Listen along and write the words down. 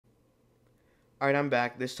Alright, I'm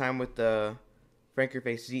back, this time with the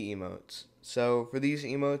FrankerFaceZ emotes. So for these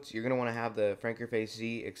emotes, you're going to want to have the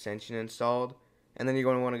FrankerFaceZ extension installed, and then you're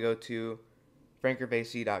going to want to go to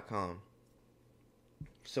frankerfacez.com.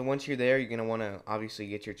 So once you're there, you're going to want to obviously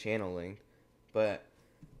get your channel linked, but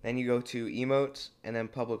then you go to emotes and then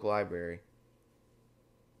public library.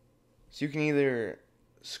 So you can either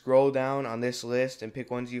scroll down on this list and pick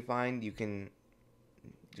ones you find. You can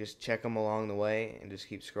just check them along the way and just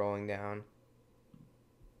keep scrolling down.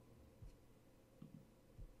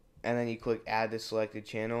 And then you click add to selected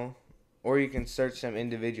channel, or you can search them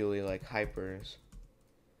individually like hypers.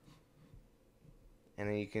 And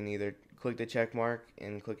then you can either click the check mark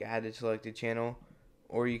and click add to selected channel,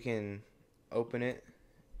 or you can open it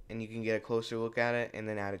and you can get a closer look at it and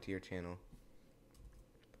then add it to your channel.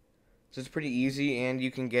 So it's pretty easy, and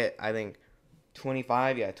you can get, I think,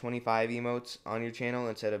 25 emotes on your channel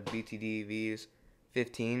instead of BTDV's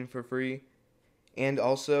 15 for free. And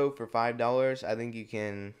also for $5, I think you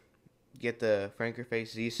can get the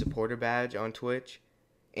FrankerFaceZ supporter badge on Twitch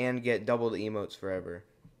and get double the emotes forever.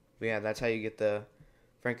 But yeah, that's how you get the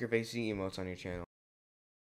FrankerFaceZ emotes on your channel.